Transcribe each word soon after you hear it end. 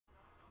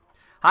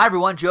Hi,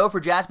 everyone. Joe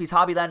for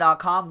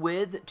JaspysHobbyland.com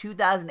with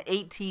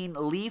 2018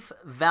 Leaf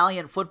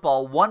Valiant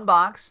Football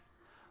 1-box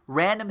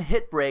random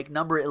hit break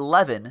number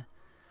 11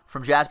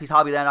 from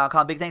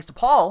JaspysHobbyland.com. Big thanks to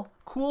Paul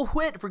Cool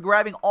Whit for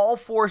grabbing all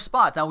 4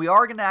 spots. Now, we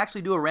are going to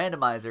actually do a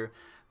randomizer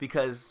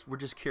because we're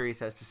just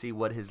curious as to see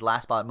what his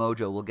last spot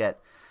mojo will get.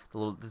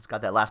 It's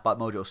got that last spot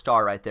mojo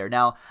star right there.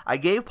 Now, I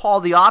gave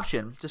Paul the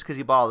option, just because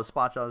he bought all the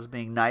spots, I was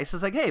being nice. I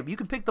was like, hey, you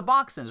can pick the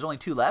box, and there's only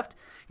 2 left.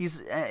 He's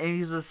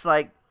just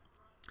like,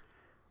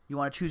 you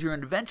want to choose your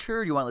own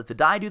adventure? You want to let the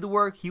die do the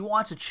work? He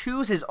wants to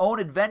choose his own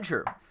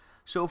adventure.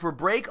 So for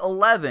break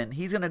 11,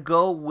 he's going to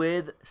go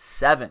with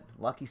 7.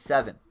 Lucky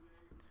 7.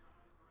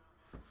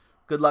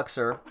 Good luck,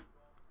 sir.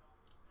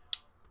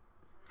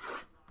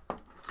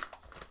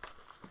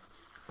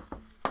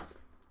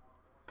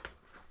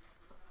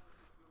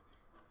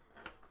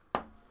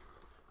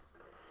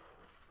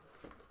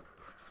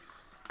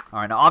 All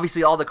right, now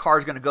obviously all the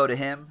cards are going to go to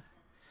him,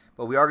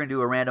 but we are going to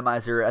do a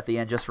randomizer at the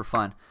end just for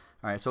fun.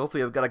 All right, so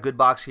hopefully I've got a good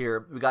box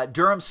here. We got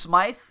Durham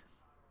Smythe,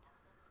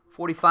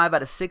 45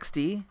 out of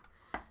 60.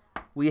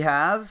 We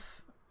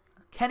have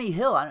Kenny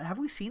Hill. Have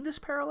we seen this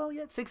parallel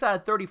yet? 6 out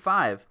of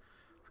 35.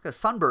 It's got a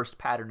sunburst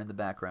pattern in the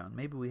background.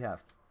 Maybe we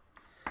have.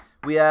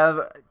 We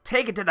have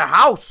Take It to the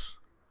House,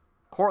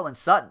 Cortland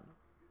Sutton.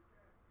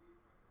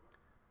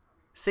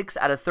 6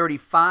 out of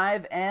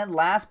 35. And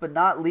last but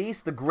not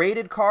least, the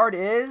graded card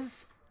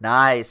is...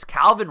 Nice.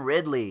 Calvin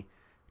Ridley.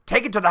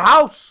 Take it to the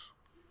house.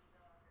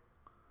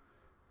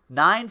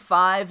 9,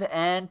 5,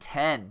 and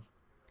 10.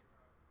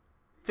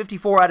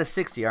 54 out of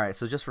 60. All right,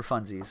 so just for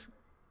funsies.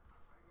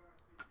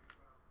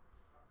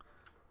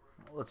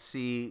 Let's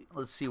see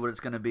what it's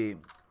going to be.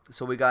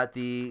 So we got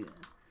the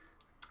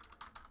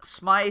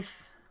Smythe,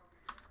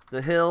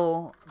 the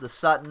Hill, the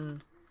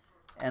Sutton,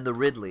 and the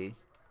Ridley.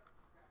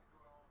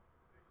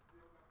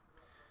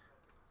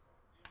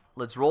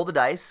 Let's roll the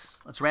dice.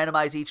 Let's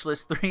randomize each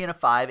list 3 and a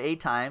 5, 8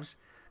 times.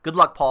 Good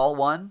luck, Paul.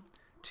 1,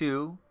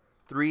 2,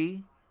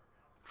 3,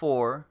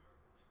 4,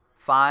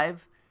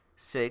 5,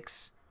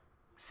 6,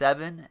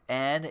 7,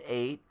 and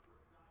 8.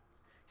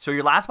 So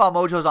your last spot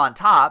mojo's on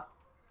top.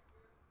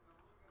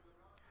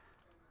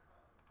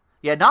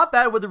 Yeah, not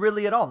bad with the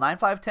Ridley at all. 9,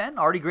 5, 10.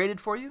 Already graded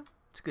for you.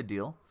 It's a good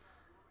deal.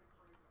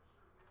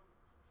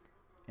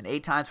 And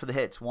 8 times for the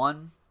hits.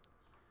 1.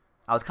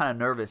 I was kind of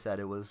nervous that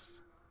it was...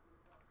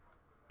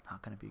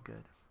 not going to be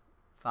good.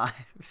 5,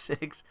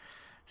 6,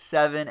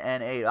 7,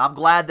 and 8. I'm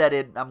glad that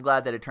it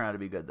turned out to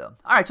be good though.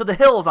 All right, so the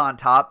Hill's on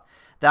top.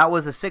 That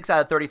was a 6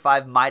 out of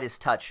 35 Midas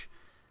Touch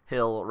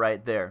Hill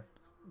right there.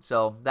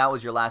 So that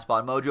was your last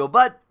spot mojo.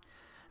 But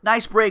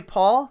nice break,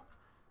 Paul.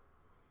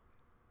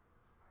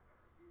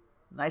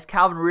 Nice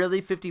Calvin Ridley,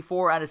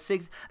 54 out of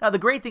 6. Now the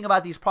great thing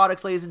about these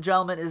products, ladies and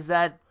gentlemen, is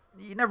that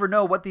you never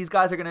know what these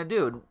guys are going to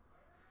do.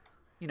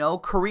 You know,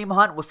 Kareem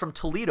Hunt was from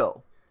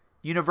Toledo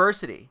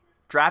University.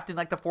 Drafting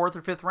like the 4th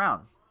or 5th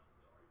round.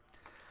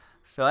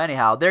 So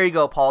anyhow, there you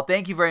go, Paul.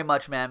 Thank you very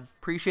much, man.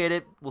 Appreciate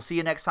it. We'll see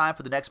you next time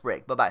for the next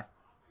break. Bye-bye.